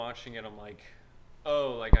watching it, I'm like,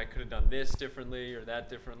 oh, like I could have done this differently or that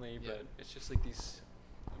differently, Yeah. but it's just like these.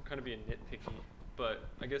 I'm kind of being nitpicky, but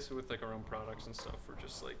I guess with like our own products and stuff, we're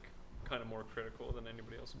just like kind of more critical than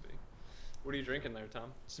anybody else would be. What are you drinking there,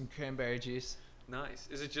 Tom? Some cranberry juice. Nice.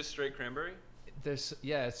 Is it just straight cranberry?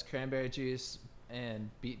 It's cranberry juice and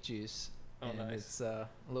beet juice, Oh, and nice. it's a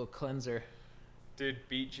little cleanser. Dude,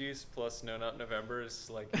 beet juice plus No Nut November is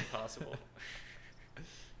like impossible.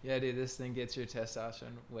 Yeah, dude, this thing gets your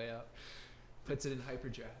testosterone way up. Puts it in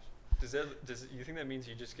hyperdrive. Does you think that means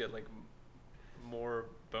you just get like more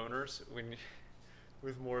boners when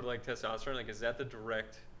with more like testosterone? Like, is that the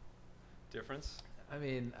direct difference? I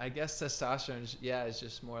mean, I guess testosterone, is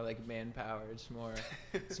just more like manpower.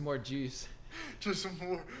 It's more juice. Just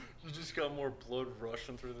more. You just got more blood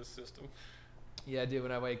rushing through the system. Yeah, dude,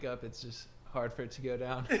 when I wake up, it's just hard for it to go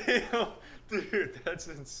down. Dude, that's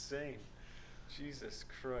insane. Jesus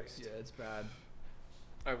Christ. Yeah, it's bad.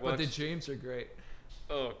 I But the watched. dreams are great.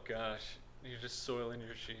 Oh gosh, you're just soiling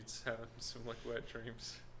your sheets, having some like wet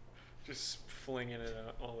dreams, just flinging it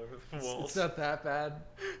out all over the walls. It's not that bad.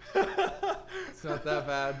 It's not that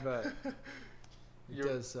bad, but it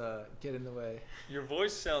does get in the way. Your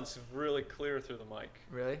voice sounds really clear through the mic.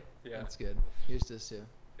 Really? Yeah. That's good. Here's this too.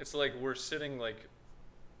 It's like we're sitting like,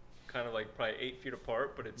 kind of like probably 8 feet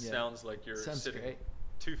apart, but it Yeah. sounds like you're Sounds sitting great.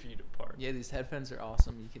 2 feet apart. Yeah, these headphones are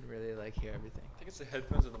awesome. You can really like hear everything. I think it's the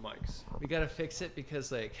headphones and the mics. We gotta fix it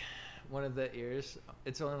because like one of the ears,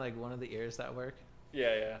 it's only like one of the ears that work.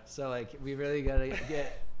 Yeah, yeah. So like we really gotta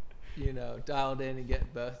get, dialed in and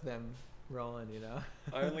get both of them rolling.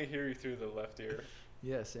 I only hear you through the left ear.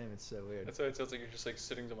 Yeah, same. It's so weird. That's why it sounds like you're just like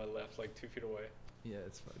sitting to my left, like 2 feet away. Yeah,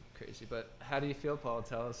 it's fucking crazy. But how do you feel, Paul?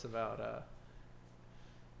 Tell us about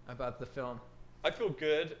the film. I feel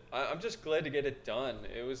good. I'm just glad to get it done.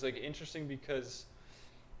 It was like interesting because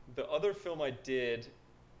the other film I did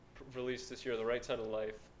released this year, The Right Side of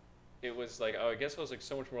Life, it was like, I guess I was like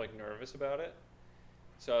so much more like nervous about it.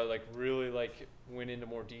 So I like really like went into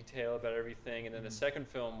more detail about everything. And then the second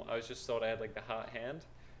film, I was just thought I had like the hot hand.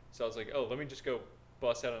 So I was like, oh, let me just go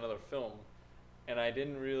bust out another film. And I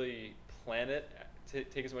didn't really plan it,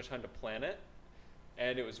 take as much time to plan it.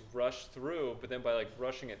 And it was rushed through, but then by like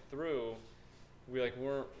rushing it through, we like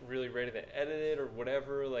weren't really ready to edit it or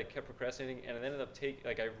whatever, like kept procrastinating, and it ended up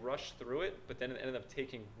I rushed through it, but then it ended up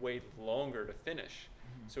taking way longer to finish.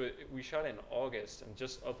 So we shot it in August and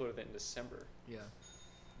just uploaded it in December. Yeah.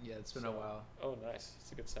 Yeah, it's been a while. Oh, nice.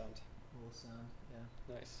 It's a good sound. Cool sound.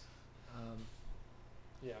 Yeah. Nice.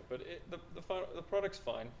 Yeah, but the product's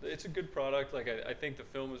fine. It's a good product. Like I think the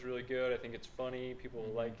film is really good. I think it's funny. People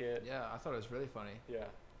will like it. Yeah, I thought it was really funny. Yeah.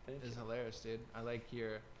 Thank It's you. hilarious, dude. I like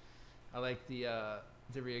the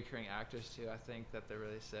reoccurring actors too. I think that they're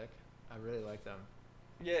really sick. I really like them.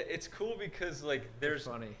 Yeah, it's cool because like there's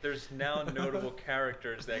funny. there's now notable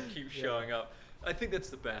characters that keep showing up. I think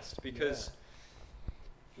that's the best because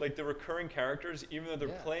like the recurring characters, even though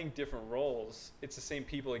they're playing different roles, it's the same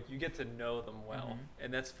people. Like you get to know them well,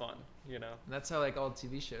 and that's fun, And that's how like all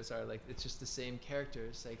TV shows are. Like it's just the same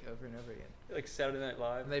characters like over and over again. Like Saturday Night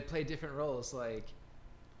Live. And they play different roles. Like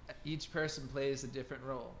each person plays a different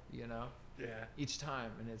role. Yeah. Each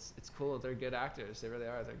time, and it's cool. They're good actors. They really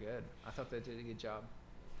are. They're good. I thought they did a good job.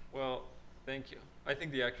 Well, thank you. I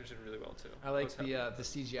think the actors did really well too. I like was happy with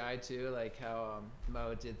the it. CGI too, like how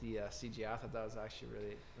Mo did the CGI. I thought that was actually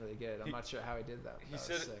really really good. I'm not sure how he did that. He That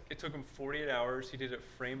said was sick. it took him 48 hours. He did it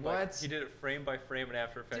frame by What? he did it frame by frame in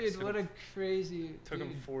After Effects. Dude, what a crazy. Took dude.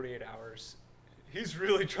 him 48 hours. He's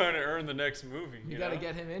really trying to earn the next movie. You know? gotta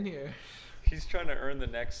get him in here. He's trying to earn the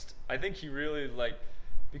next. I think he really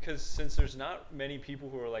because since there's not many people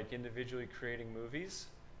who are like individually creating movies,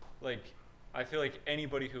 like I feel like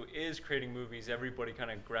anybody who is creating movies, everybody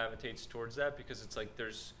kind of gravitates towards that because it's like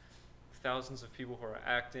there's thousands of people who are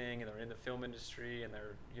acting and they're in the film industry and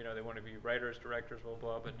they're they want to be writers, directors, blah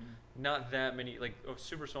blah, but not that many, like a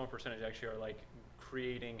super small percentage actually are like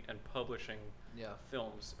creating and publishing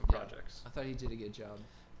films and projects. I thought he did a good job.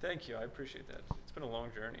 Thank you. I appreciate that. It's been a long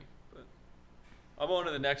journey, but I'm on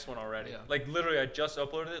to the next one already. Yeah. Like literally, I just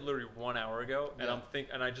uploaded it literally 1 hour ago, and Yeah.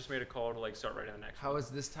 and I just made a call to like start writing the next How one. was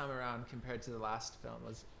this time around compared to the last film?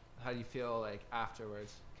 How do you feel like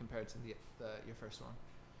afterwards compared to your first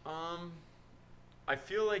one? I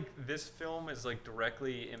feel like this film is like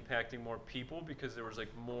directly impacting more people because there was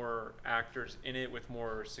like more actors in it with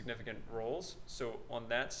more significant roles. So on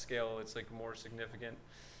that scale, it's like more significant.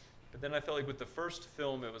 But then I felt like with the first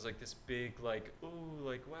film, it was like this big, like, ooh,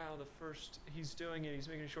 like, wow, he's doing it, he's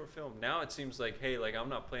making a short film. Now it seems like, hey, like, I'm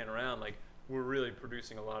not playing around, like, we're really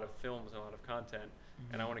producing a lot of films and a lot of content,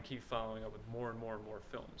 and I want to keep following up with more and more and more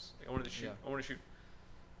films. Like, I want to shoot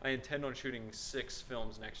I intend on shooting 6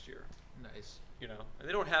 films next year. Nice. You know, and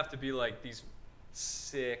they don't have to be like these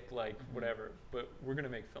sick, like whatever, but we're gonna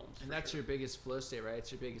make films. And that's your biggest flow state, right?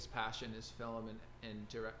 It's your biggest passion is film and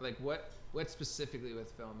direct. Like what specifically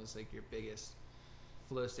with film is like your biggest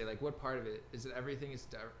flow state? Like what part of it is it? Everything is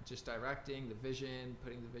just directing, the vision,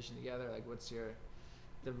 putting the vision together. Like what's your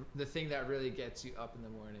the thing that really gets you up in the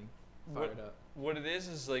morning, fired up? What it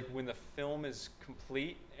is like when the film is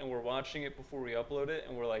complete and we're watching it before we upload it,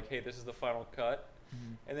 and we're like, hey, this is the final cut,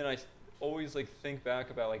 and then I always like think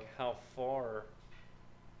back about like how far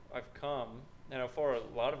I've come and how far a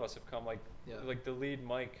lot of us have come. Like like the lead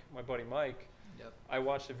Mike, my buddy Mike. Yep. I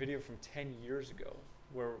watched a video from 10 years ago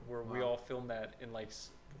where we all filmed that in like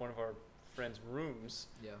one of our friends' rooms.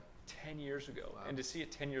 Yeah. 10 years ago. Wow. And to see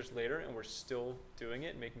it 10 years later and we're still doing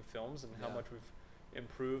it, making films, and how much we've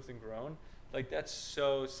improved and grown, like that's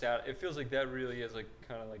so sad. It feels like that really is like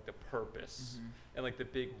kind of like the purpose and like the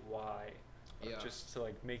big why, just to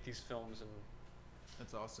like make these films. And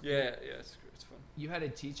that's awesome. Yeah, it's fun. You had a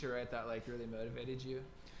teacher, right, that like really motivated you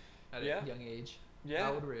at a young age? Yeah.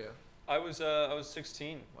 How old were you? I was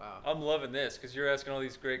 16. Wow. I'm loving this because you're asking all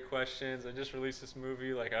these great questions. I just released this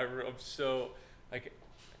movie. Like I'm so like,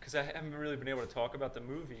 because I haven't really been able to talk about the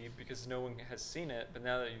movie because no one has seen it. But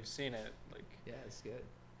now that you've seen it, like it's good.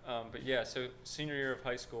 But yeah, so senior year of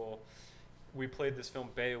high school, we played this film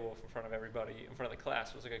Beowulf in front of everybody, in front of the class.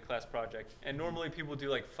 It was like a class project. And normally people do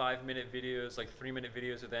like 5-minute videos, like 3-minute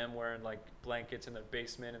videos of them wearing like blankets in their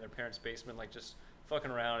basement, in their parents' basement, like just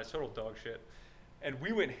fucking around. It's total dog shit. And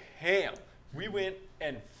we went ham. We went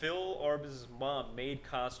and Phil Arbus' mom made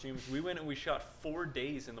costumes. We went and we shot 4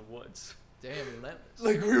 days in the woods. Damn, relentless.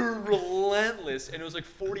 Like we were relentless. And it was like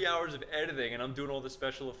 40 hours of editing, and I'm doing all the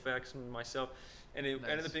special effects and myself. And it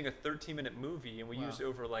ended up being a 13-minute movie, and we used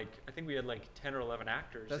over like, I think we had like 10 or 11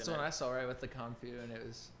 actors. That's the one I saw, right, with the Kung Fu, and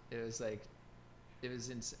it was like,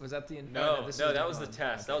 was that the? No, that was the test.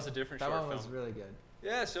 Okay. That was a different short film. That one was really good.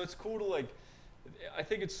 Yeah, so it's cool to like, I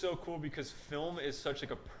think it's so cool because film is such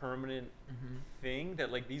like a permanent thing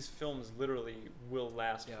that like these films literally will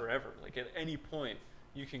last forever. Like at any point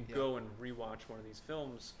you can go and rewatch one of these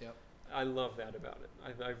films. Yep. I love that about it.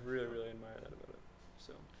 I really, really admire that about it.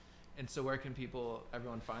 So. And so where can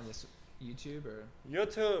everyone find this? YouTube or?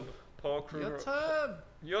 YouTube. Paul Kruger. YouTube.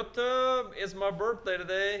 YouTube. It's my birthday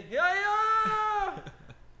today. Yeah.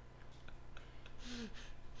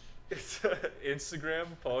 It's Instagram,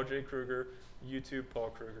 Paul J. Kruger. YouTube, Paul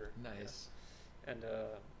Kruger. Nice. Yeah. And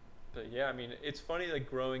but yeah, I mean, it's funny like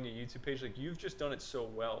growing a YouTube page. Like you've just done it so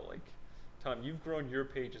well. Like Tom, you've grown your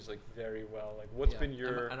pages like very well. Like what's been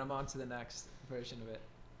your? And I'm on to the next version of it.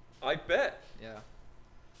 I bet. Yeah.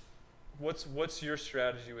 What's your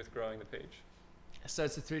strategy with growing the page? So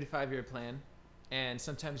it's a 3 to 5 year plan, and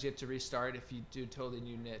sometimes you have to restart if you do a totally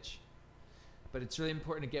new niche. But it's really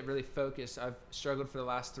important to get really focused. I've struggled for the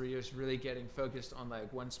last 3 years really getting focused on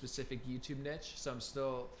like one specific YouTube niche, so I'm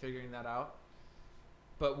still figuring that out.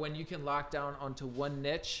 But when you can lock down onto one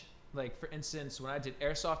niche, like for instance, when I did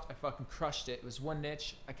airsoft, I fucking crushed it. It was one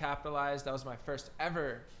niche, I capitalized. That was my first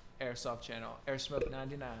ever airsoft channel, Airsmoke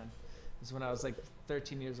 99. This is when I was like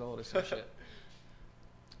 13 years old or some shit.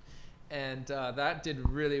 And that did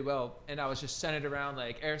really well. And I was just centered around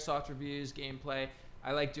like airsoft reviews, gameplay.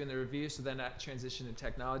 I like doing the reviews, so then that transitioned to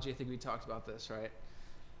technology. I think we talked about this, right?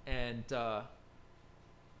 And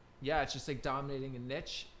it's just like dominating a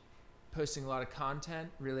niche, posting a lot of content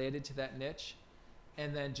related to that niche,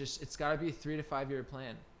 and then it's got to be a 3 to 5 year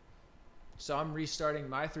plan. So I'm restarting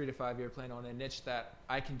my 3 to 5 year plan on a niche that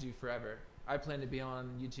I can do forever. I plan to be on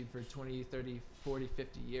YouTube for 20, 30, 40,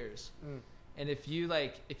 50 years. And if you're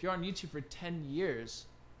on YouTube for 10 years,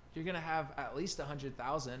 you're going to have at least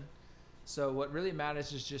 100,000. So what really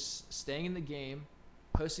matters is just staying in the game,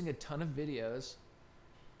 posting a ton of videos,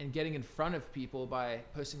 and getting in front of people by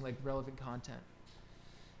posting like relevant content.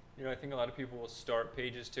 You know, I think a lot of people will start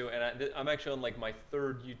pages too, and I'm actually on like my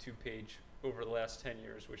 3rd YouTube page over the last 10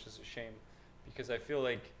 years, which is a shame because I feel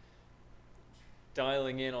like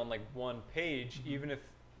dialing in on like one page,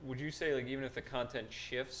 would you say like even if the content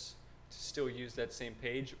shifts to still use that same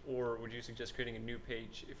page, or would you suggest creating a new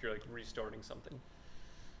page if you're like restarting something?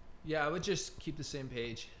 Yeah, I would just keep the same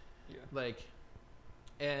page. Yeah. Like,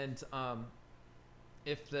 and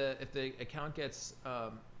if the account gets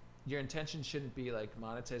your intention shouldn't be like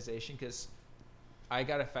monetization, because I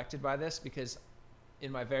got affected by this because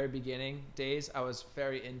in my very beginning days I was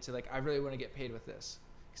very into like I really want to get paid with this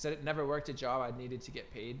because I never worked a job. I needed to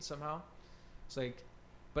get paid somehow. It's like,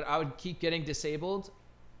 but I would keep getting disabled,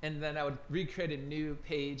 and then I would recreate a new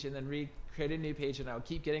page, and then recreate a new page, and I would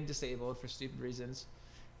keep getting disabled for stupid reasons.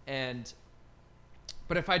 And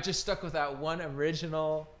But if I just stuck with that one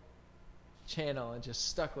original channel and just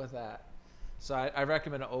stuck with that, so I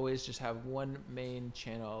recommend always just have one main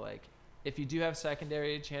channel. Like if you do have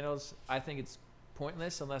secondary channels, I think it's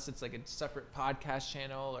pointless unless it's like a separate podcast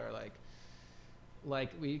channel or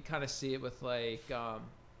like we kind of see it with like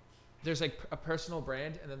there's like a personal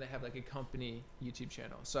brand and then they have like a company YouTube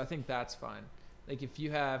channel. So I think that's fine. Like if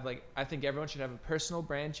you have like, I think everyone should have a personal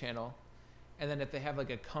brand channel, and then if they have like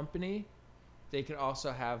a company, they could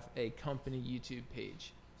also have a company YouTube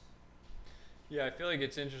page. Yeah, I feel like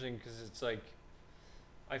it's interesting because it's like,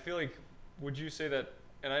 I feel like, would you say that,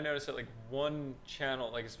 and I noticed that like one channel,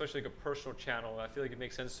 like especially like a personal channel, I feel like it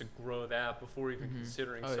makes sense to grow that before even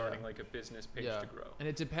considering starting like a business page to grow. And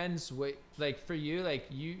it depends what, like for you, like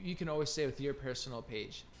you can always say with your personal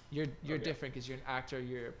page, you're different because you're an actor,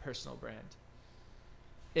 you're a personal brand.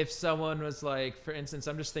 If someone was like, for instance,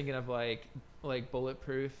 I'm just thinking of like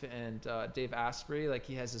Bulletproof and Dave Asprey, like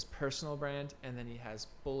he has his personal brand and then he has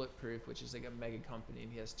Bulletproof, which is like a mega company, and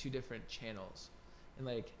he has 2 different channels. And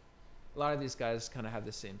like a lot of these guys kind of have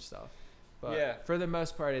the same stuff. But for the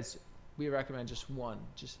most part, we recommend just one.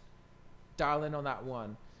 Just dial in on that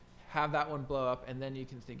one, have that one blow up, and then you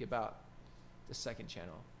can think about the second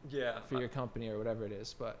channel. Yeah. For your company or whatever it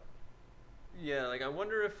is. But yeah, like I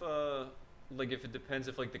wonder if like if it depends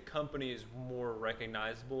if like the company is more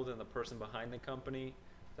recognizable than the person behind the company,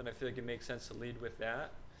 then I feel like it makes sense to lead with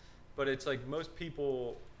that. But it's like most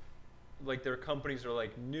people, like their companies are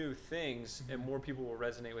like new things, and more people will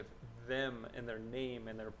resonate with them and their name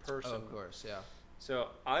and their person. Oh, of course, yeah. So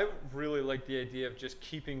I really like the idea of just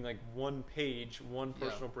keeping like one page, one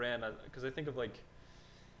personal brand, because I think of like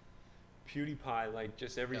PewDiePie, like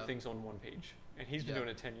just everything's on one page, and he's been doing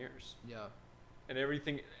it 10 years. Yeah. And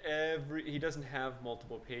he doesn't have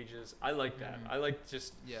multiple pages. I like that. I like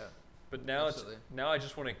just But now now I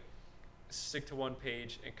just want to stick to one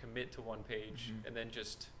page and commit to one page, and then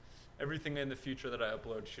just everything in the future that I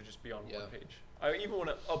upload should just be on one page. I even want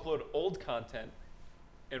to upload old content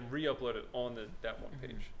and re-upload it on that one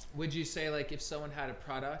page. Would you say like if someone had a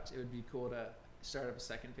product, it would be cool to start up a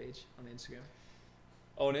second page on Instagram?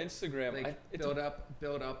 On Instagram, like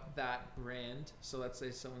build up that brand. So let's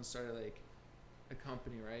say someone started like a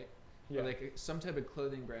company, right? Or like some type of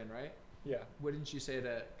clothing brand, right? Yeah. Wouldn't you say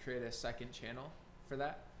to create a second channel for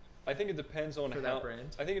that? I think it depends on that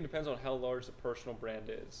brand. I think it depends on how large the personal brand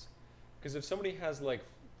is. Because if somebody has like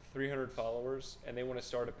 300 followers and they want to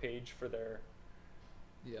start a page for their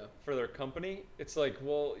company, it's like,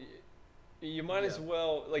 well, you might as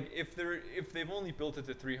well, like if they've only built it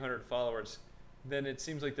to 300 followers, then it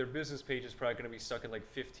seems like their business page is probably going to be stuck at like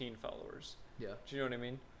 15 followers. Yeah. Do you know what I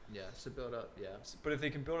mean? Yeah, so build up, But if they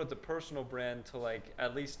can build up the personal brand to like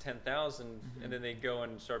at least 10,000, and then they go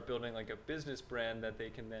and start building like a business brand that they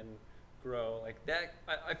can then grow like that,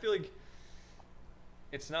 I feel like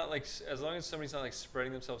it's not like, as long as somebody's not like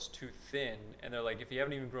spreading themselves too thin, and they're like, if you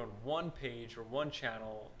haven't even grown one page or one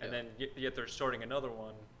channel, and then yet they're starting another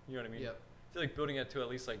one, you know what I mean? Yep. I feel like building it to at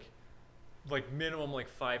least like minimum like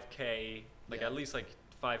 5K, like at least like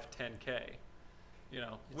 10K, you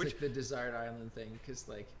know? It's like the Desired Island thing, because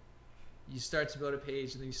like you start to build a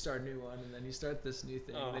page and then you start a new one and then you start this new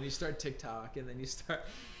thing and then you start TikTok and then you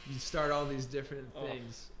start all these different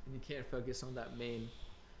things and you can't focus on that main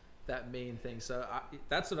thing. So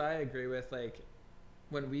that's what I agree with. Like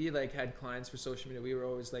when we like had clients for social media, we were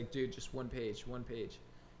always like, dude, just one page.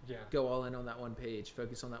 Yeah. Go all in on that one page,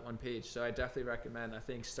 focus on that one page. So I definitely recommend, I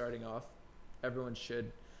think starting off, everyone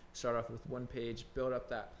should start off with one page, build up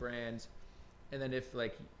that brand. And then if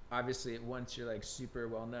like, obviously once you're like super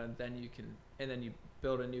well known, then you can, and then you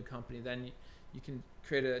build a new company, then you can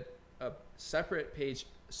create a separate page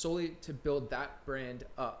solely to build that brand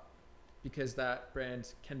up, because that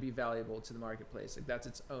brand can be valuable to the marketplace. Like that's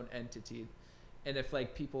its own entity. And if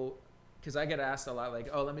like people, because I get asked a lot like,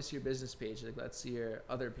 oh, let me see your business page. Like let's see your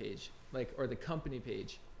other page, like, or the company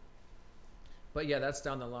page. But yeah, that's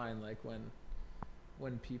down the line. Like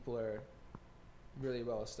when people are really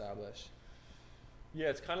well established. Yeah,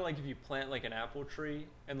 it's kind of like if you plant like an apple tree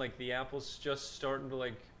and like the apple's just starting to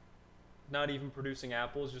like not even producing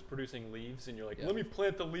apples, just producing leaves, and you're like, let me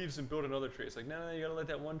plant the leaves and build another tree. It's like, no, you gotta let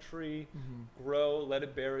that one tree grow, let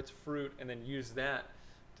it bear its fruit, and then use that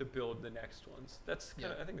to build the next ones. That's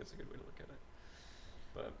kind of, I think that's a good way to look at it.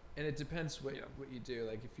 But and it depends what you do.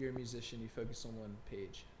 Like if you're a musician, you focus on one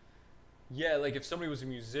page. Yeah, like if somebody was a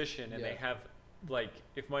musician and they have like,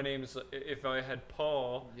 if I had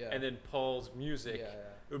Paul and then Paul's music,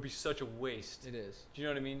 it would be such a waste. It is. Do you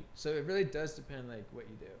know what I mean? So it really does depend like what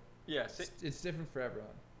you do. Yeah. It's different for everyone.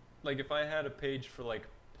 Like if I had a page for like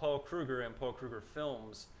Paul Kruger and Paul Kruger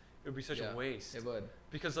Films, It would be such Yeah, a waste. It would.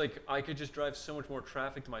 Because like I could just drive so much more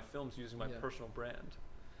traffic to my films using my Yeah. personal brand.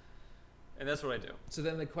 And that's what I do. So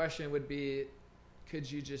then the question would be, could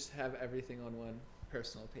you just have everything on one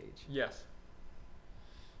personal page? Yes.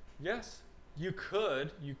 Yes. You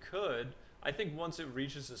could. I think once it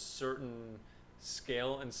reaches a certain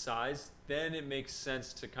scale and size, then it makes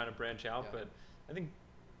sense to kind of branch out. Yeah. But I think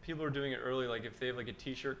people are doing it early. Like if they have like a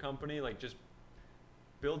t-shirt company, like just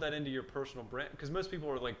build that into your personal brand. Because most people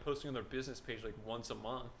are like posting on their business page like once a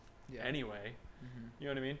month Yeah. anyway. Mm-hmm. You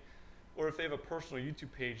know what I mean? Or if they have a personal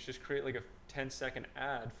YouTube page, just create like a 10-second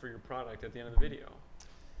ad for your product at the end of the video.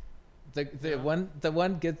 The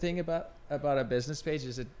one good thing about a business page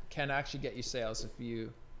is it can actually get you sales if you're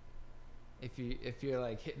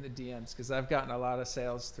like hitting the DMs, because I've gotten a lot of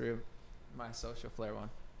sales through my Social Flare one.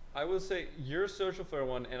 I will say your Social Flare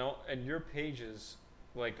one and your pages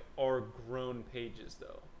like are grown pages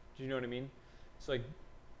though. Do you know what I mean? It's like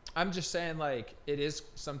I'm just saying, like, it is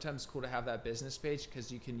sometimes cool to have that business page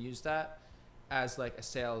because you can use that as like a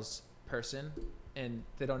sales person, and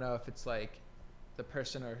they don't know if it's like the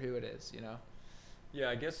person or who it is, you know? yeah,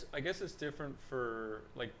 I guess it's different for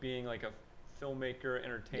like being like a filmmaker,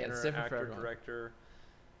 entertainer, different for actor, everyone. director.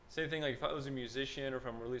 Same thing like if I was a musician or if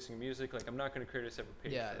I'm releasing music, like I'm not going to create a separate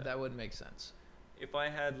page. Yeah, for that would make sense. If I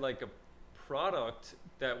had like a product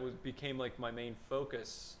that became like my main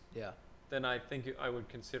focus, Yeah, then I think I would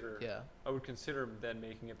consider yeah, then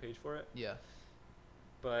making a page for it. yeah,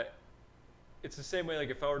 But it's the same way like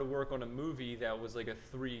if I were to work on a movie that was like a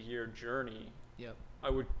 3-year journey, yep, I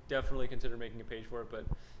would definitely consider making a page for it. But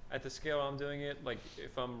at the scale I'm doing it, like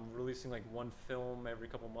if I'm releasing like one film every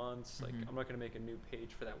couple months, like Mhm. I'm not going to make a new page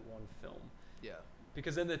for that one film, yeah,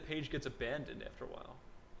 because then the page gets abandoned after a while.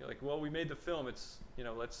 You're like, well, we made the film, it's, you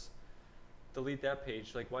know, let's delete that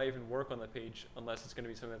page. Like why even work on the page unless it's going to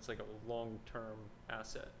be something that's like a long-term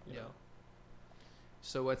asset, you yeah. know?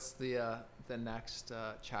 So what's the next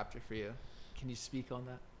chapter for you? Can you speak on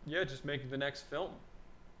that? Yeah, just make the next film.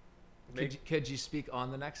 Could you speak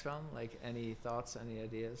on the next film? Like any thoughts, any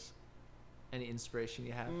ideas, any inspiration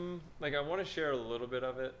you have? Like I want to share a little bit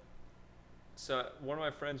of it. So one of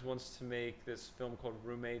my friends wants to make this film called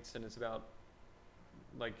Roommates, and it's about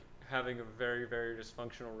like having a very, very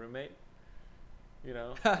dysfunctional roommate, you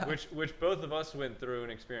know, which both of us went through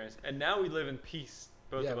and experienced, and now we live in peace.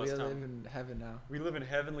 Both yeah, of us. we Tom. live in heaven now. We live in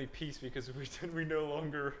heavenly peace because we no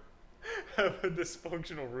longer have a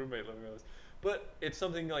dysfunctional roommate living with us. But it's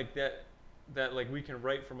something like that like we can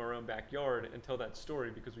write from our own backyard and tell that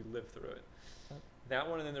story because we lived through it. That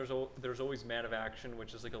one, and then there's always Man of Action,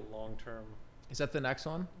 which is like a long-term. Is that the next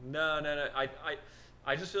one? No.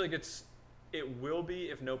 I just feel like it will be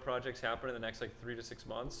if no projects happen in the next like 3 to 6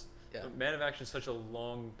 months. Yeah. But Man of Action is such a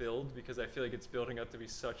long build because I feel like it's building up to be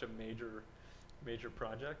such a major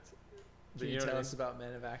project. Can you tell us about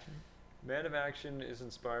Man of Action? Man of Action is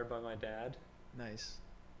inspired by my dad. Nice.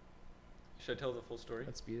 Should I tell the full story?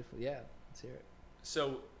 That's beautiful. Yeah, let's hear it.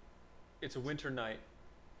 So, it's a winter night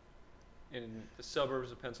in the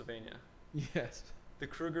suburbs of Pennsylvania. Yes. The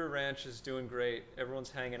Kruger Ranch is doing great. Everyone's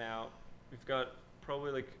hanging out. We've got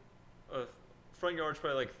probably like a front yard's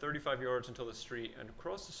probably like 35 yards until the street, and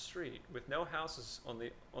across the street, with no houses on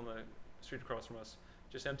the street across from us,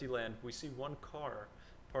 just empty land, we see one car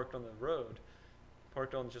parked on the road,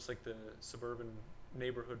 parked on just like the suburban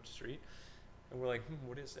neighborhood street. And we're like,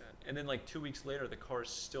 what is that? And then like 2 weeks later, the car's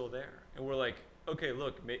still there. And we're like, okay,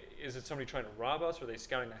 look, is it somebody trying to rob us? Are they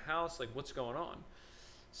scouting the house? Like, what's going on?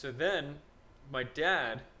 So then my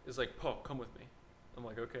dad is like, Paul, come with me. I'm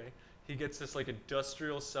like, okay. He gets this like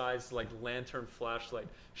industrial sized like lantern flashlight,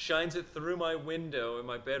 shines it through my window in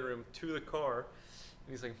my bedroom to the car.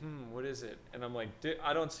 And he's like, what is it? And I'm like,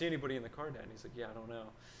 I don't see anybody in the car, Dad. And he's like, yeah, I don't know.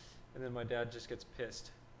 And then my dad just gets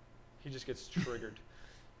pissed. He just gets triggered.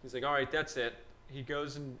 He's like, all right, that's it. He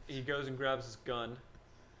goes and grabs his gun.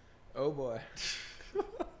 Oh boy.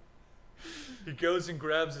 He goes and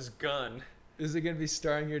grabs his gun. Is it gonna be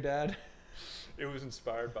starring your dad? It was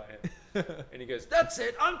inspired by him. And he goes, that's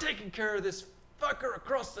it. I'm taking care of this fucker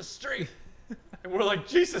across the street. And we're like,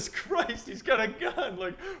 Jesus Christ, he's got a gun.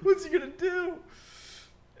 Like, what's he gonna do?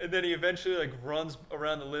 And then he eventually like runs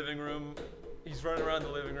around the living room. He's running around the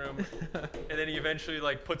living room. And then he eventually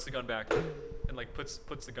like puts the gun back and like puts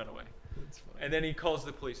the gun away. That's funny. And then he calls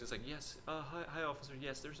the police. He's like, yes, hi officer.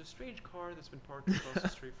 Yes, there's a strange car that's been parked across the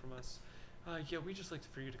street from us. Yeah, we just like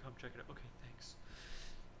for you to come check it out. Okay, thanks.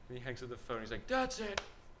 And he hangs up the phone. He's like, that's it.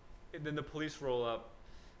 And then the police roll up.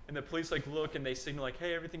 And the police like look and they signal like,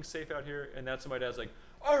 hey, everything's safe out here. And that's when my dad's like,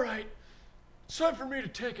 all right, it's time for me to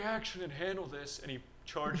take action and handle this. And he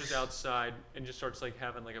charges outside and just starts like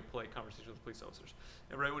having like a polite conversation with police officers.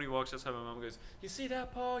 And right when he walks outside, my mom goes, "You see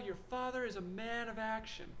that, Paul? Your father is a man of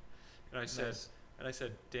action." And I said, Nice.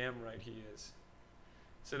 "Damn right he is."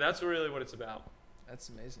 So that's really what it's about. That's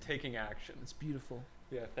amazing. Taking action. It's beautiful.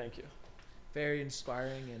 Yeah, thank you. Very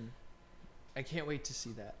inspiring, and I can't wait to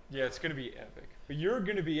see that. Yeah, it's gonna be epic. But you're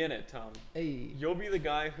gonna be in it, Tom. Hey, You'll be the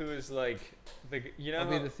guy who is like you know. I'll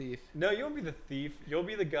be the thief. No, you won't be the thief. You'll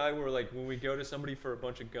be the guy where like when we go to somebody for a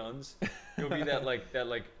bunch of guns, you'll be that like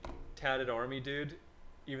tatted army dude.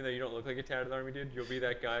 Even though you don't look like a tatted army dude, you'll be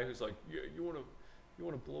that guy who's like, yeah, you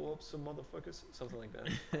wanna blow up some motherfuckers, something like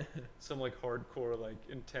that. Some like hardcore, like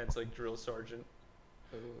intense, like drill sergeant.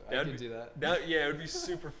 Oh, I That'd can be- do that. That yeah, it would be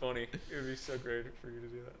super funny. It would be so great for you to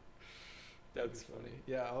do that. That'd That's be funny.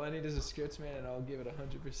 Yeah, all I need is a script, man, and I'll give it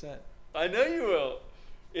 100%. I know you will.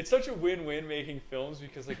 It's such a win-win making films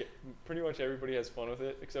because like pretty much everybody has fun with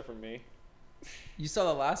it except for me. You saw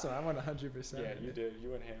the last one. I went 100%. Yeah, you did. You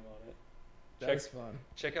went ham on it. That was fun.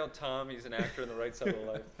 Check out Tom. He's an actor in The Right Side of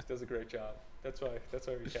Life. He does a great job. That's why we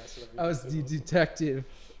casted him. I was the detective,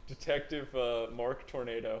 Detective Mark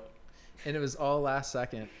Tornado. and it was all last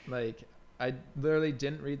second. Like, I literally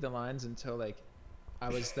didn't read the lines until like I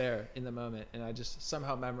was there in the moment, and I just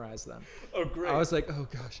somehow memorized them. Oh, great. I was like, oh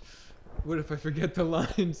gosh, what if I forget the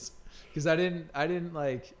lines? Because I didn't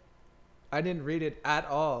read it at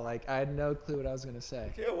all. Like, I had no clue what I was gonna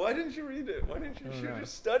say. Yeah, why didn't you read it? Why didn't you? I You don't should have know.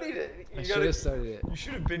 just studied it. I should have studied it. You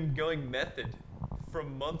should have been going method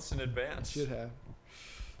from months in advance. Should have.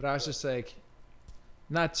 But I was just like,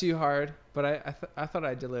 not too hard. But I thought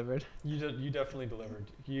I delivered. You definitely delivered.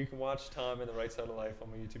 You can watch Tom in The Right Side of Life on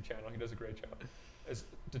my YouTube channel. He does a great job as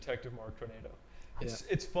Detective Mark Tornado.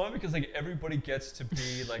 It's fun because like everybody gets to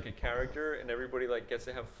be like a character and everybody like gets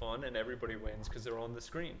to have fun and everybody wins because they're on the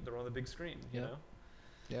screen. They're on the big screen. You Yeah. know.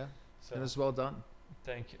 Yeah. So It was well done.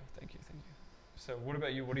 thank you. So what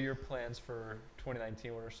about you? What are your plans for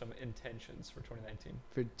 2019? What are some intentions for 2019?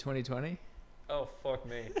 For 2020, Oh fuck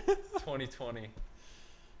me, 2020.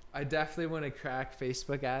 I definitely want to crack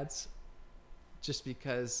Facebook ads, just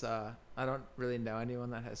because I don't really know anyone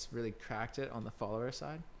that has really cracked it on the follower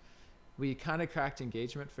side. We kind of cracked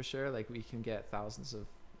engagement for sure. Like, we can get thousands of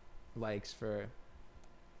likes for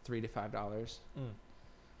 $3 to $5. Mm.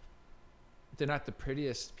 They're not the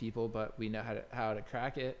prettiest people, but we know how to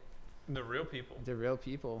crack it. The real people. They're real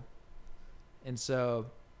people. And so,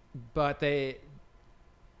 but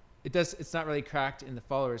it's not really cracked in the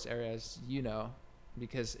followers area, as you know,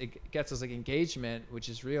 because it gets us like engagement, which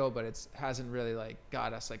is real, but it hasn't really like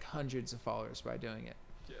got us like hundreds of followers by doing it.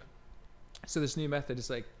 Yeah. So this new method is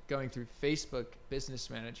like going through Facebook Business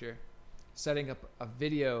Manager, setting up a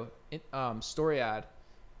video story ad,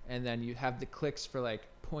 and then you have the clicks for like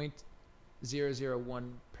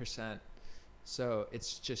 0.001%. So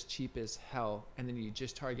it's just cheap as hell, and then you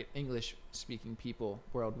just target English speaking people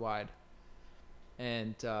worldwide.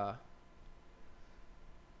 And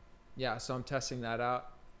yeah, so I'm testing that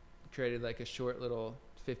out. Created like a short little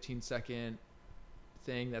 15-second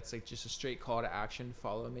thing that's like just a straight call to action.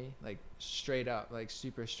 Follow me, like straight up, like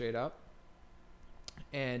super straight up.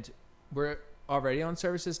 And we're already on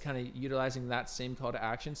services kind of utilizing that same call to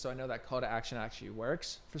action. So I know that call to action actually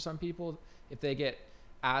works for some people. If they get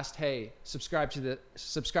asked, hey, subscribe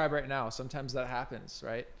right now, sometimes that happens,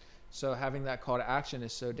 right? So having that call to action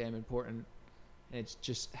is so damn important, and it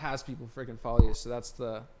just has people freaking follow you.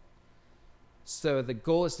 So the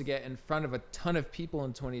goal is to get in front of a ton of people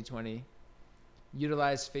in 2020,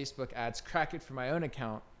 utilize Facebook ads, crack it for my own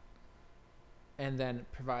account, and then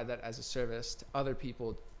provide that as a service to other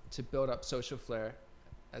people to build up social flair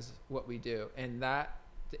as what we do. And that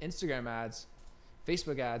the Instagram ads,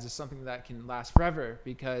 Facebook ads is something that can last forever,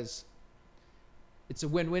 because it's a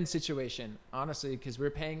win-win situation, honestly, because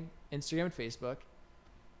we're paying Instagram and Facebook,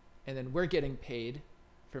 and then we're getting paid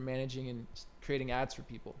for managing and creating ads for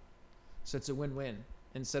people. So it's a win-win.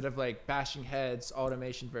 Instead of like bashing heads,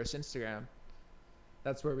 automation versus Instagram,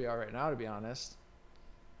 that's where we are right now, to be honest.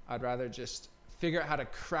 I'd rather just figure out how to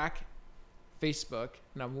crack Facebook,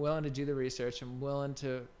 and I'm willing to do the research. I'm willing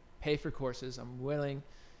to pay for courses. I'm willing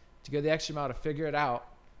to go the extra mile to figure it out,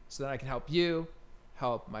 so that I can help you,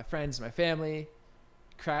 help my friends, my family,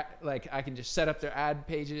 like I can just set up their ad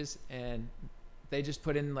pages, and they just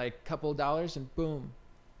put in like a couple of dollars, and boom,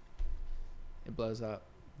 it blows up.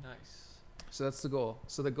 Nice. So that's the goal.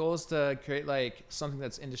 So the goal is to create like something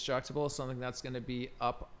that's indestructible, something that's going to be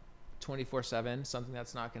up 24/7, something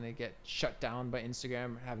that's not going to get shut down by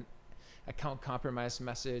Instagram, or have an account compromised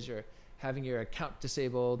message, or having your account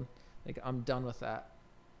disabled. Like, I'm done with that.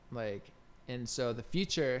 Like, and so the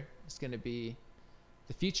future is going to be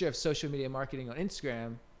the future of social media marketing on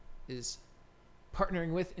Instagram is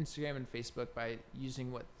partnering with Instagram and Facebook by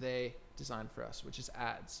using what they designed for us, which is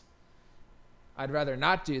ads. I'd rather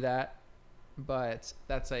not do that, but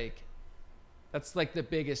that's like the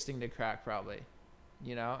biggest thing to crack probably,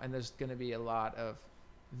 you know, and there's going to be a lot of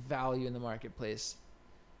value in the marketplace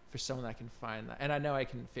for someone that can find that. And I know I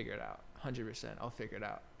can figure it out 100%. I'll figure it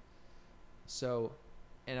out. So,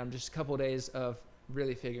 and I'm just a couple of days of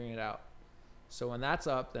really figuring it out. So when that's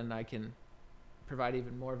up, then I can provide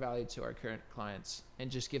even more value to our current clients and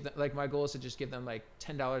just give them, like, my goal is to just give them like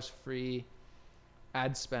 $10 free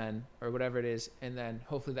ad spend or whatever it is. And then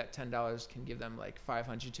hopefully that $10 can give them like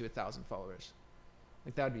 500 to 1,000 followers.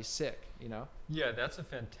 Like, that would be sick, you know? Yeah, that's a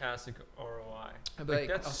fantastic ROI. I'd be like,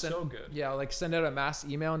 that's so good. Yeah, I'll like send out a mass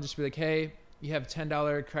email and just be like, hey, you have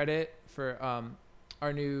 $10 credit for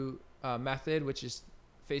our new method, which is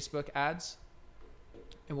Facebook ads.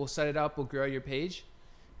 And we'll set it up, we'll grow your page.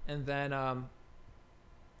 And then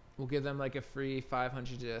we'll give them like a free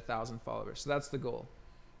 500 to 1,000 followers. So that's the goal.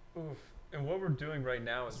 Oof. And what we're doing right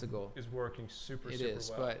now That's the goal. is working super well. It is,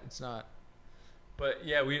 but it's not. But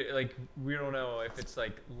yeah, we don't know if it's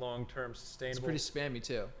like long-term sustainable. It's pretty spammy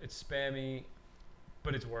too. It's spammy,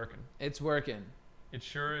 but it's working. It's working. It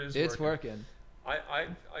sure is. It's working. I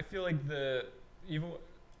feel like even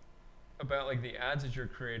about like the ads that you're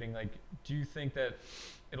creating, like, do you think that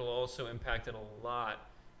it'll also impact it a lot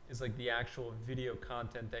is like the actual video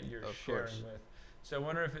content that you're sharing with? So I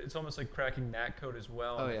wonder if it's almost like cracking that code as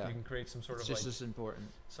well. Oh, and yeah. If you can create some sort It's of just like as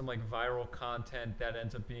important. some like viral content that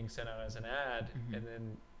ends up being sent out as an ad, and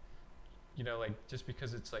then, you know, like, just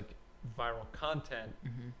because it's like viral content,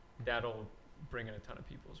 that'll bring in a ton of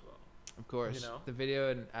people as well. Of course. You know? The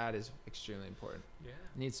video and ad is extremely important. Yeah.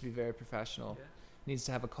 It needs to be very professional. Yeah. It needs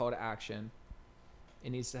to have a call to action.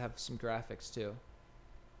 It needs to have some graphics too.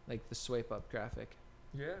 Like the swipe up graphic.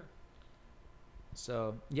 Yeah.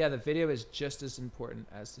 So yeah, the video is just as important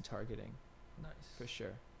as the targeting. Nice. For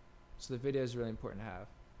sure. So the video is really important to have.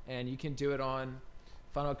 And you can do it on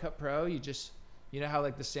Final Cut Pro. You know how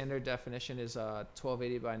like the standard definition is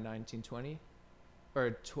 1280 by 1920 or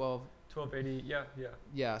 1280. Yeah.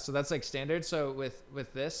 Yeah, so that's like standard. So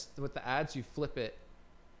with the ads, you flip it.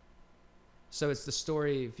 So it's the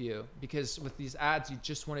story view, because with these ads, you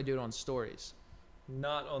just want to do it on stories.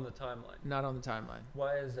 Not on the timeline. Not on the timeline.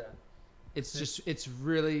 Why is that? It's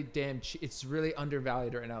really it's really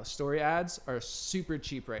undervalued right now. Story ads are super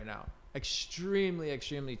cheap right now.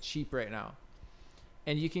 Extremely cheap right now.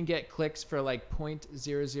 And you can get clicks for like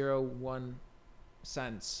 0.001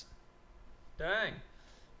 cents. Dang.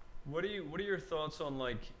 What are your thoughts on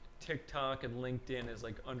like TikTok and LinkedIn as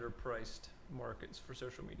like underpriced markets for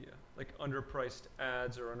social media? Like underpriced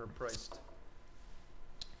ads or underpriced?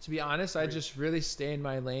 To be honest, I just really stay in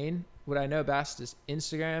my lane. What I know best is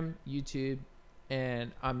Instagram, YouTube,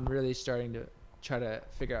 and I'm really starting to try to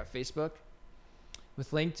figure out Facebook. With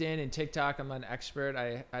LinkedIn and TikTok, I'm not an expert.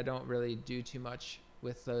 I don't really do too much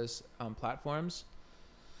with those platforms.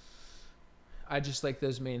 I just like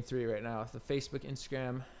those main three right now: the Facebook,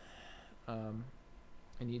 Instagram, and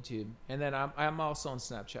YouTube. And then I'm also on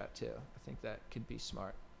Snapchat too. I think that could be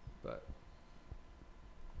smart, but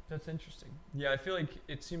that's interesting. Yeah, I feel like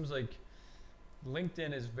it seems like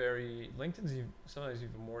LinkedIn's sometimes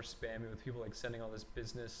even more spammy with people like sending all this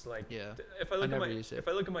business. Like, yeah, if I look at my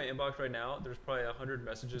inbox right now, there's probably 100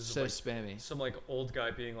 messages. It's so like spammy. Some like old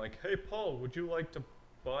guy being like, "Hey Paul, would you like to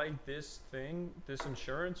buy this thing, this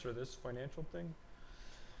insurance or this financial thing?"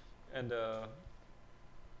 And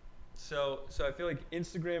so I feel like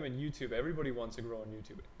Instagram and YouTube, everybody wants to grow on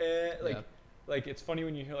YouTube. Like, it's funny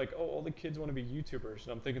when you hear like, oh, all the kids want to be YouTubers,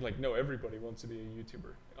 and I'm thinking like, no, everybody wants to be a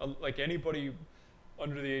YouTuber. Like anybody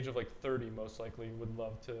under the age of like 30 most likely would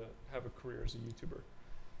love to have a career as a YouTuber.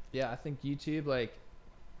 Yeah, I think YouTube, like,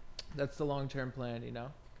 that's the long-term plan, you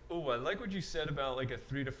know? Oh, I like what you said about like a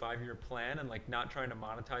 3 to 5 year plan and like not trying to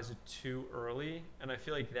monetize it too early. And I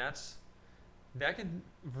feel like that can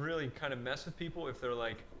really kind of mess with people if they're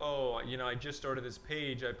like, oh, you know, I just started this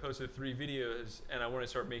page, I posted 3 videos and I want to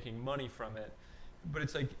start making money from it. But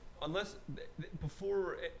it's like, unless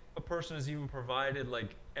before a person has even provided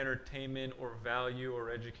like entertainment or value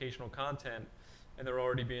or educational content, and they're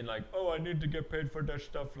already being like, oh, I need to get paid for that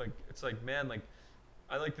stuff. Like, it's like, man, like,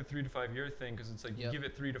 I like the 3 to 5 year thing, because it's like you give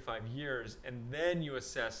it 3 to 5 years and then you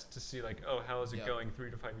assess to see like, oh, how is it going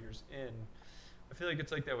 3 to 5 years in? I feel like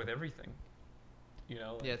it's like that with everything. You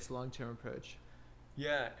know, like, yeah, it's a long-term approach.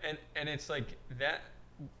 Yeah, and it's like that.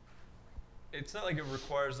 It's not like it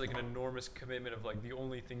requires like an enormous commitment of like the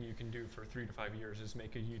only thing you can do for 3 to 5 years is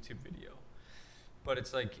make a YouTube video. But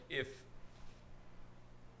it's like if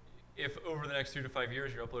if over the next 3 to 5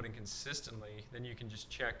 years you're uploading consistently, then you can just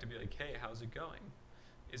check to be like, hey, how's it going?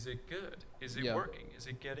 Is it good? Is it Yeah. working? Is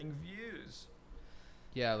it getting views?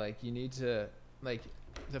 Yeah, like you need to like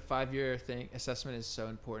the 5-year thing assessment is so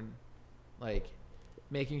important. Like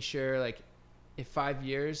making sure like if 5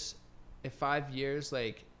 years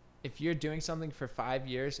like if you're doing something for 5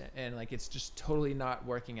 years and like it's just totally not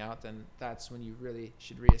working out, then that's when you really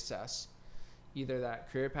should reassess either that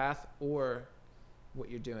career path or what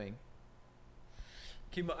you're doing.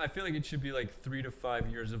 I feel like it should be like 3 to 5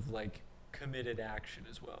 years of like committed action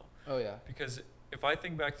as well. Oh yeah. Because if I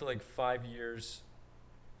think back to like 5 years,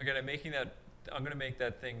 again, I'm going to make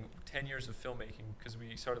that thing 10 years of filmmaking because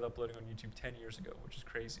we started uploading on YouTube 10 years ago, which is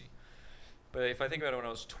crazy. But if I think about it when I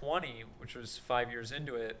was 20, which was 5 years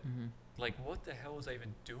into it, like what the hell was I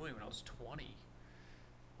even doing when I was 20?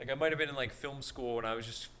 Like I might have been in like film school and I was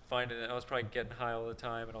just I was probably getting high all the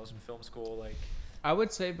time and I was in film school. Like I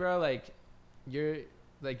would say, bro, like your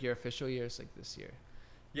official year is like this year.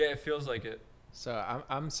 Yeah, it feels like it. So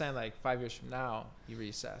I'm saying like 5 years from now, you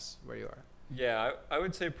reassess where you are. Yeah, I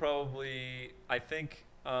would say probably, I think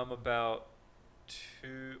about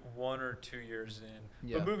 1 or 2 years in.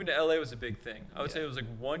 Yeah. But moving to LA was a big thing. I would Yeah. say it was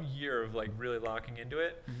like 1 year of like really locking into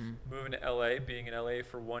it. Moving to LA, being in LA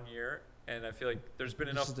for 1 year. And I feel like there's been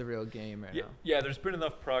enough. This is the real game right now. Yeah, there's been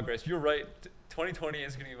enough progress. You're right. 2020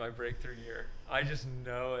 is going to be my breakthrough year. I just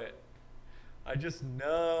know it. I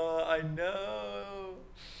know.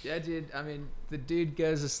 Yeah, dude. I mean, the dude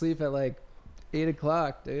goes to sleep at like 8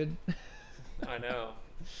 o'clock, dude. I know.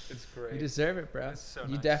 It's great. You deserve it, bro. It's so you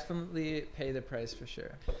nice. definitely pay the price for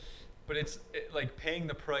sure. But like paying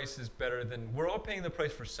the price is better than, we're all paying the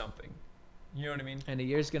price for something. You know what I mean? And a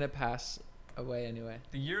year's gonna pass away anyway.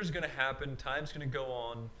 The year's going to happen. Time's going to go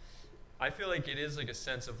on. I feel like it is like a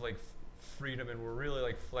sense of like freedom, and we're really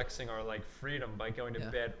like flexing our like freedom by going to Yeah.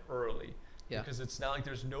 bed early. Yeah. Because it's not like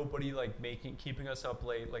there's nobody like keeping us up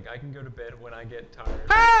late. Like I can go to bed when I get tired.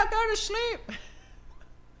 Ah, go to sleep.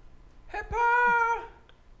 Hey, Pa!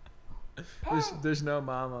 There's no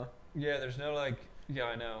mama. Yeah, there's no like, yeah,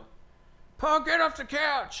 I know. Paul, get off the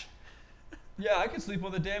couch. Yeah, I could sleep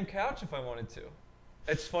on the damn couch if I wanted to.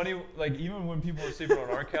 It's funny, like even when people were sleeping on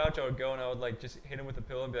our couch, I would go and I would like just hit him with a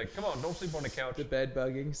pillow and be like, "Come on, don't sleep on the couch. The bed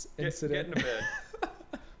bugging Get incident. into bed."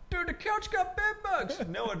 Dude, the couch got bed bugs.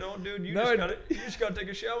 No, I don't, dude. You No, just gotta take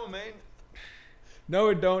a shower, man. No,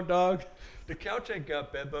 it don't, dog. The couch ain't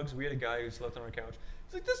got bed bugs. We had a guy who slept on our couch.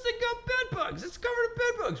 He's like, "This thing got bed bugs. It's covered in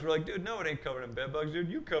bed bugs." We're like, "Dude, no, it ain't covered in bed bugs, dude.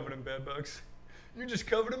 You covered in bed bugs. You're just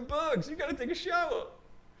covered in bugs. You gotta take a shower."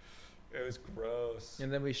 It was gross.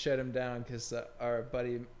 And then we shut him down because our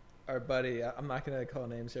buddy, I'm not gonna call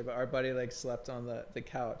names here, but our buddy like slept on the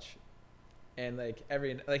couch, and like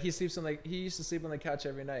he used to sleep on the couch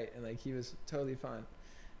every night, and like he was totally fine,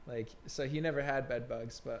 like so he never had bed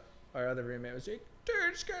bugs, but our other roommate was like, "Dude,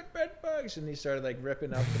 it's got bed bugs," and he started like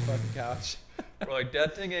ripping up the fucking couch. We're like,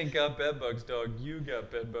 "That thing ain't got bed bugs, dog. You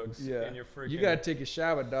got bed bugs." Yeah, And you're freaking. you gotta take a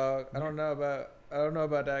shower, dog. I don't know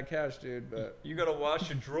about that couch, dude, but You gotta wash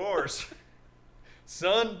your drawers,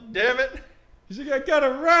 son. Damn it. he's like, "I got a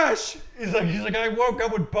rush." He's like, I woke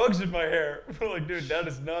up with bugs in my hair. We're like, dude, that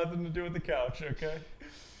has nothing to do with the couch, okay?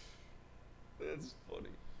 That's funny.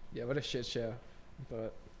 Yeah, what a shit show,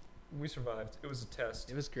 but We survived. It was a test.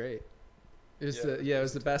 it was great. It was Yeah, it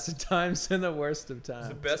was the best of times and the worst of It times. was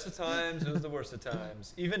the best of times. It was the worst of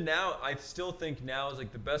times. Even now, I still think now is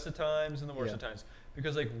like the best of times and the worst Yeah. of times,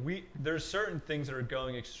 because like there's certain things that are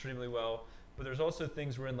going extremely well, but there's also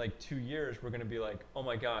things where in like 2 years we're gonna be like, oh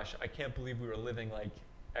my gosh, I can't believe we were living like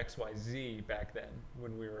XYZ back then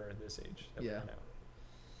when we were this age that we Yeah. are now.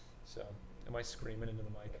 So, am I screaming into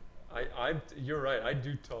the mic? You're right. I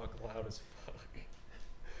do talk loud as fuck.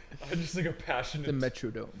 I'm just like a passionate. The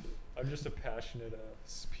Metrodome. I'm just a passionate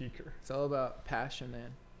speaker. It's all about passion,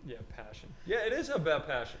 man. Yeah, passion. Yeah, it is about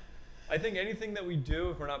passion. I think anything that we do,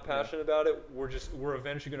 if we're not passionate about it, we're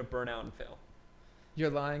eventually going to burn out and fail. You're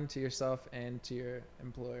lying to yourself and to your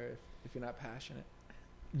employer if you're not passionate.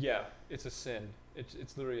 Yeah, it's a sin.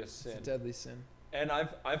 It's literally a sin. It's a deadly sin. And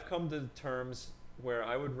I've come to terms where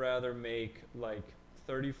I would rather make like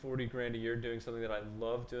 30, 40 grand a year doing something that I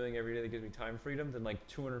love doing every day that gives me time freedom than like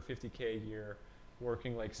 250K a year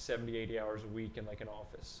working like 70, 80 hours a week in like an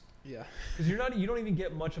office. Yeah. Because you don't even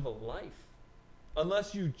get much of a life,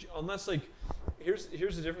 unless like, here's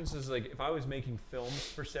the difference is like if I was making films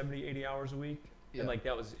for 70, 80 hours a week Yeah. and like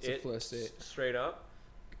that was It's a it, flow state. straight up,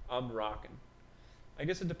 I'm rocking. I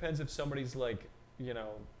guess it depends if somebody's like, you know,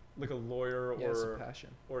 like a lawyer Yeah, it's a passion.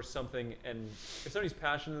 or something, and if somebody's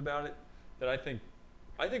passionate about it, then I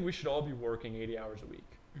think we should all be working 80 hours a week.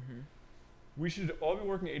 Mm-hmm. we should all be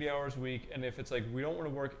working 80 hours a week, and if it's like we don't want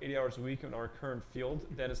to work 80 hours a week in our current field,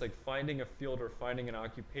 then it's like finding a field or finding an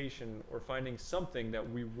occupation or finding something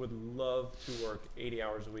that we would love to work 80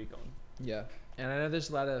 hours a week on. Yeah. And I know there's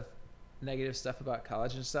a lot of negative stuff about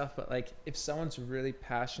college and stuff, but like if someone's really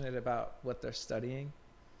passionate about what they're studying,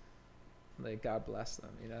 like God bless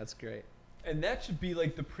them, you know, that's great. And that should be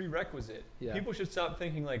like the prerequisite. Yeah. People should stop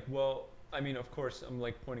thinking like, well, I mean, of course, I'm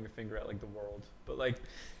like pointing a finger at like the world, but like,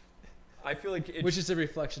 I feel like which is a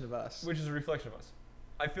reflection of us. Which is a reflection of us.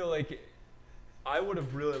 I feel like I would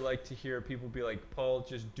have really liked to hear people be like, Paul,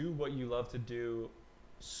 just do what you love to do.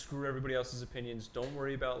 Screw everybody else's opinions. Don't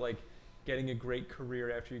worry about like getting a great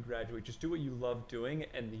career after you graduate. Just do what you love doing,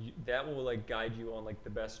 and that will like guide you on like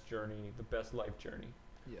the best journey, the best life journey.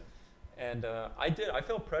 Yeah. And I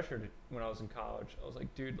felt pressured when I was in college. I was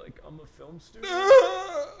like, dude, like I'm a film student.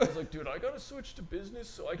 I was like, dude, I gotta switch to business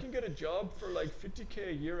so I can get a job for like $50K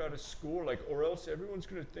a year out of school, like, or else everyone's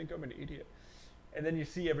gonna think I'm an idiot. And then you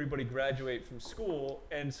see everybody graduate from school,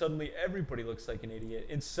 and suddenly everybody looks like an idiot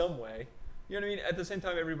in some way. You know what I mean? At the same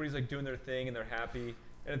time, everybody's like doing their thing and they're happy.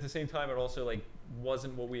 And at the same time, it also like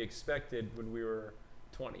wasn't what we expected when we were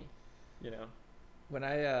 20. You know? When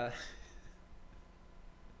I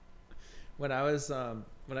when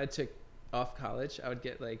I took off college, I would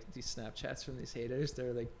get like these Snapchats from these haters.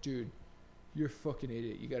 They're like, dude, you're a fucking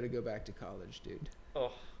idiot. You got to go back to college, dude.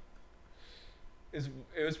 Oh.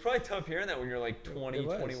 It was probably tough hearing that when you're like 20,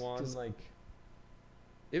 21. Like,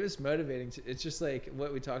 it was motivating. It's just like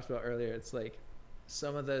what we talked about earlier. It's like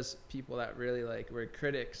some of those people that really like were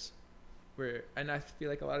critics and I feel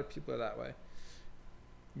like a lot of people are that way.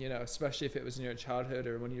 You know, especially if it was in your childhood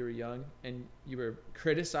or when you were young and you were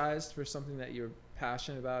criticized for something that you were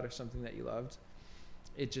passionate about or something that you loved,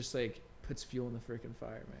 it just like puts fuel in the freaking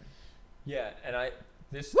fire, man. Yeah, and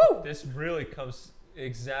this really comes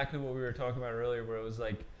exactly what we were talking about earlier, where it was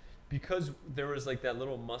like, because there was like that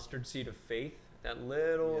little mustard seed of faith, that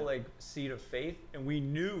little like seed of faith, and we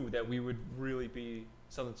knew that we would really be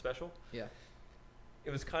something special. Yeah. It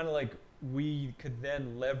was kind of like we could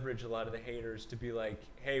then leverage a lot of the haters to be like,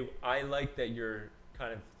 hey, I like that you're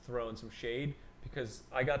kind of throwing some shade because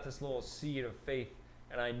I got this little seed of faith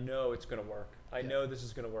and I know it's going to work. I know this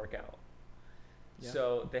is going to work out. Yeah.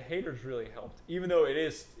 So the haters really helped, even though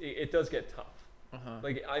it does get tough. Uh-huh.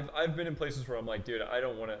 Like I've been in places where I'm like, dude, I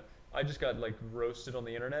don't want to, I just got like roasted on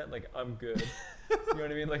the internet. Like I'm good. You know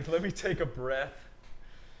what I mean? Like, let me take a breath.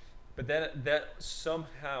 But then that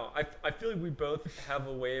somehow, I feel like we both have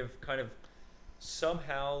a way of kind of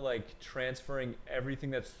somehow like transferring everything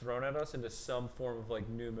that's thrown at us into some form of like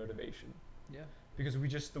new motivation. Yeah. Because we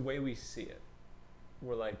just, the way we see it,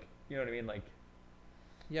 we're like, you know what I mean? Like,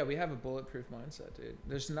 yeah, we have a bulletproof mindset, dude.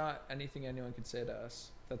 There's not anything anyone can say to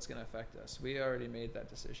us that's going to affect us. We already made that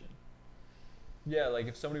decision. Yeah, like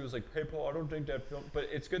if somebody was like, hey, Paul, I don't think that film, but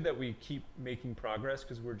it's good that we keep making progress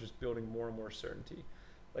because we're just building more and more certainty.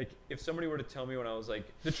 Like if somebody were to tell me when I was like,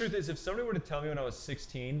 the truth is if somebody were to tell me when I was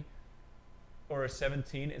 16 or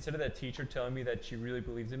 17, instead of that teacher telling me that she really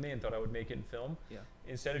believed in me and thought I would make it in film,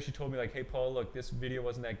 instead if she told me like, hey, Paul, look, this video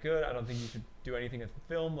wasn't that good. I don't think you should do anything in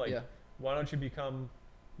film. Like, why don't you become,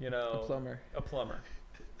 you know, a plumber.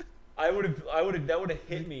 That would have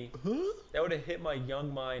hit me. That would have hit my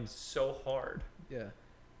young mind so hard. Yeah.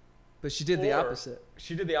 But she did the opposite.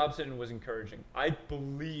 She did the opposite and was encouraging. I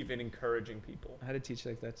believe in encouraging people. I had a teacher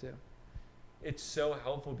like that too. It's so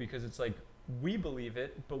helpful because it's like we believe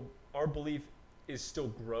it, but our belief is still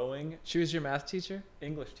growing. She was your math teacher?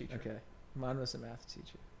 English teacher. Okay. Mine was a math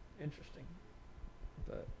teacher. Interesting.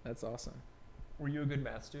 But that's awesome. Were you a good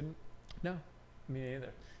math student? No. Me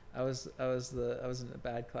neither. I was in a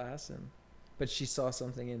bad class, but she saw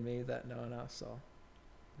something in me that no one else saw.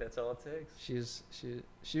 That's all it takes.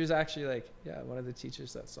 She was actually like, one of the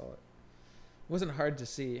teachers that saw it. It wasn't hard to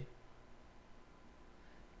see.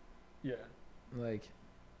 Yeah. Like,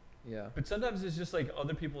 yeah. But sometimes it's just like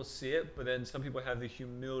other people see it, but then some people have the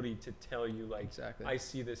humility to tell you like, exactly. I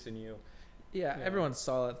see this in you. Yeah, everyone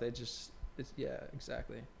saw it. They just,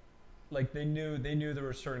 exactly. Like they knew there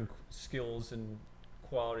were certain skills and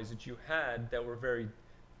qualities that you had that were very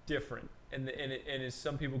different, and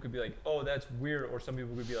some people could be like, oh, that's weird, or some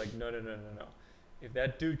people could be like, no. If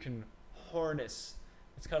that dude can harness,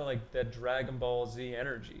 it's kind of like that Dragon Ball Z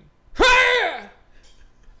energy. Hiya!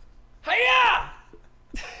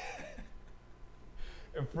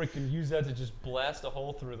 And freaking use that to just blast a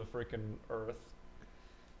hole through the freaking earth,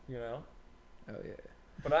 you know? Oh yeah.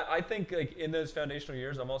 But I think like in those foundational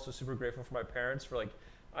years, I'm also super grateful for my parents for like.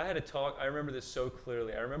 I had a talk. I remember this so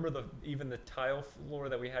clearly. I remember even the tile floor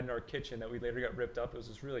that we had in our kitchen that we later got ripped up. It was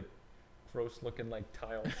this really gross looking like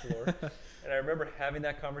tile floor. And I remember having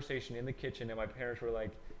that conversation in the kitchen, and my parents were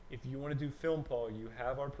like, if you want to do film, Paul, you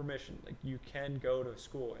have our permission. Like, you can go to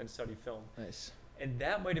school and study film. Nice. And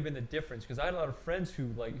that might have been the difference, because I had a lot of friends who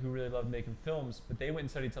really loved making films, but they went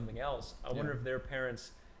and studied something else. I wonder if their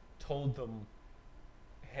parents told them,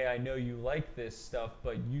 hey, I know you like this stuff,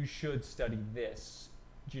 but you should study this.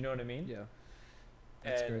 Do you know what I mean? Yeah.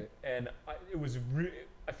 That's great. And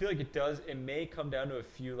I feel like it may come down to a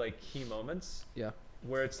few like key moments. Yeah.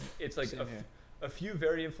 Where it's like Same here. a few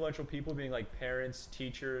very influential people being like parents,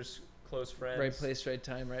 teachers, close friends. Right place, right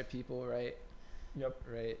time, right people, right. Yep.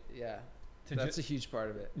 Right. Yeah. That's a huge part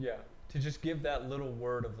of it. Yeah. To just give that little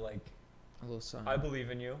word of like, a little sign. I believe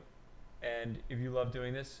in you, and if you love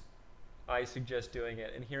doing this, I suggest doing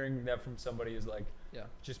it. And hearing that from somebody is like, yeah,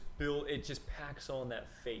 just packs on that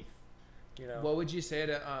faith, you know. What would you say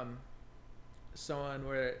to someone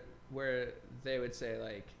where they would say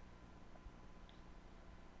like,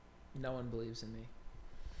 no one believes in me?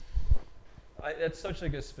 That's such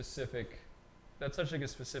like a specific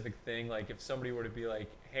thing. Like if somebody were to be like,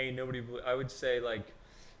 hey, I would say like,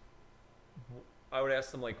 I would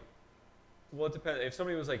ask them like, well, it depends. If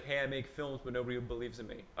somebody was like, hey, I make films, but nobody believes in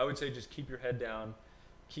me, I would say just keep your head down,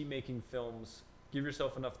 keep making films, give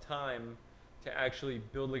yourself enough time to actually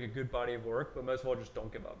build like a good body of work, but most of all, just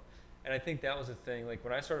don't give up. And I think that was the thing. Like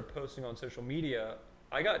when I started posting on social media,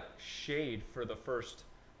 I got shade for the first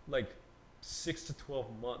like 6 to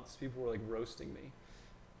 12 months. People were like roasting me.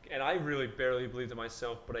 And I really barely believed in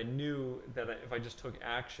myself, but I knew that if I just took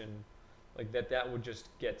action, like that would just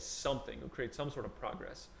get something, it would create some sort of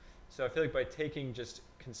progress. So I feel like by taking just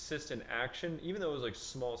consistent action, even though it was like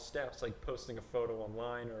small steps, like posting a photo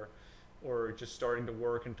online or just starting to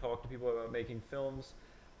work and talk to people about making films,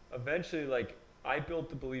 eventually like I built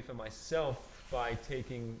the belief in myself by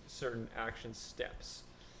taking certain action steps.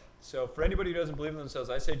 So for anybody who doesn't believe in themselves,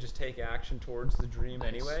 I say just take action towards the dream Nice.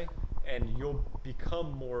 anyway, and you'll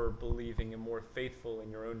become more believing and more faithful in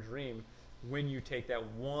your own dream when you take that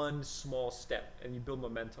one small step and you build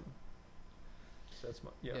momentum. So that's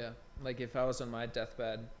Yeah. Like if I was on my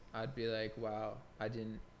deathbed, I'd be like, wow,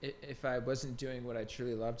 if I wasn't doing what I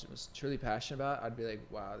truly loved and was truly passionate about, I'd be like,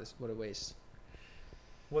 wow, what a waste.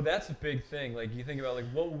 Well, that's a big thing. Like you think about like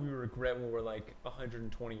what would we regret when we're like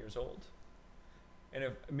 120 years old? And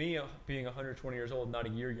if me being 120 years old, not a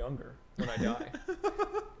year younger when I die,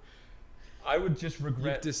 I would just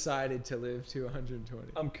regret. You've decided to live to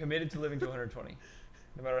 120. I'm committed to living to 120,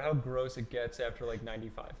 no matter how gross it gets after like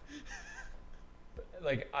 95. But,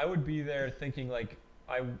 like I would be there thinking like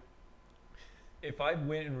if I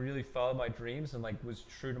went and really followed my dreams and like was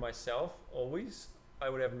true to myself always, I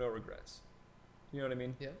would have no regrets. You know what I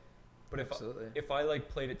mean? Yeah. But absolutely. if I like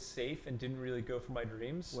played it safe and didn't really go for my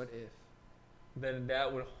dreams, what if? Then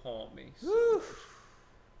that would haunt me.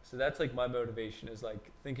 So that's like my motivation is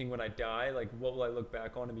like thinking when I die, like what will I look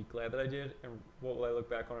back on and be glad that I did, and what will I look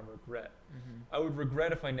back on and regret? Mm-hmm. I would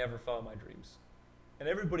regret if I never followed my dreams. And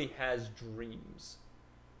everybody has dreams,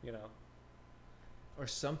 you know. Or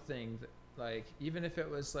something that, like even if it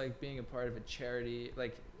was like being a part of a charity,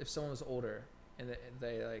 like if someone was older and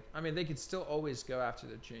they like, I mean, they could still always go after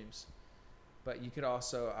their dreams, but you could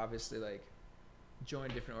also obviously like join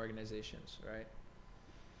different organizations, right?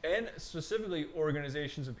 And specifically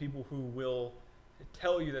organizations of people who will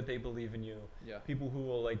tell you that they believe in you. Yeah. People who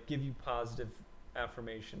will like give you positive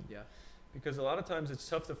affirmation. Yeah. Because a lot of times it's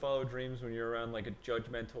tough to follow dreams when you're around like a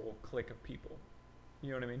judgmental clique of people. You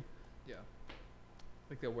know what I mean? Yeah.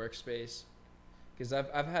 Like the workspace. Because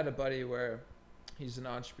I've had a buddy where he's an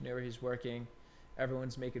entrepreneur, he's working,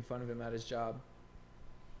 everyone's making fun of him at his job.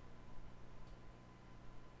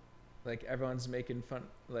 Like everyone's making fun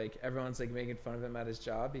of him at his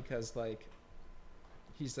job because like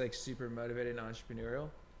he's like super motivated and entrepreneurial.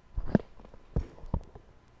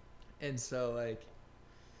 And so like,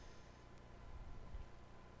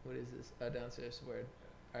 what is this? Oh, downstairs word.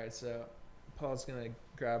 All right, so Paul's gonna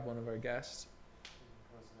grab one of our guests,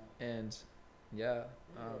 and yeah,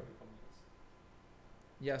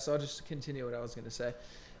 so I'll just continue what I was gonna say.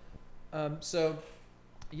 So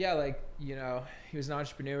yeah, like, you know, he was an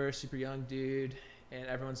entrepreneur, super young dude, and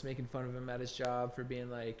everyone's making fun of him at his job for being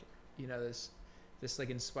like, you know, this like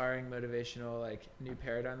inspiring, motivational, like new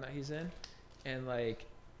paradigm that he's in. And like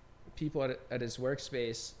people at his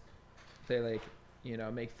workspace, they like, you know,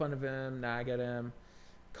 make fun of him, nag at him,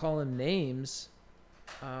 call him names.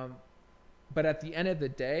 But at the end of the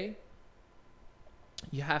day,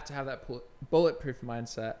 you have to have that bulletproof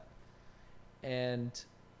mindset, and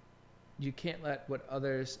you can't let what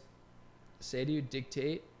others say to you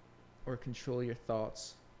dictate or control your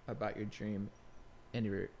thoughts about your dream and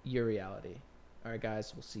your reality. All right,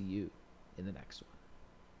 guys, we'll see you in the next one.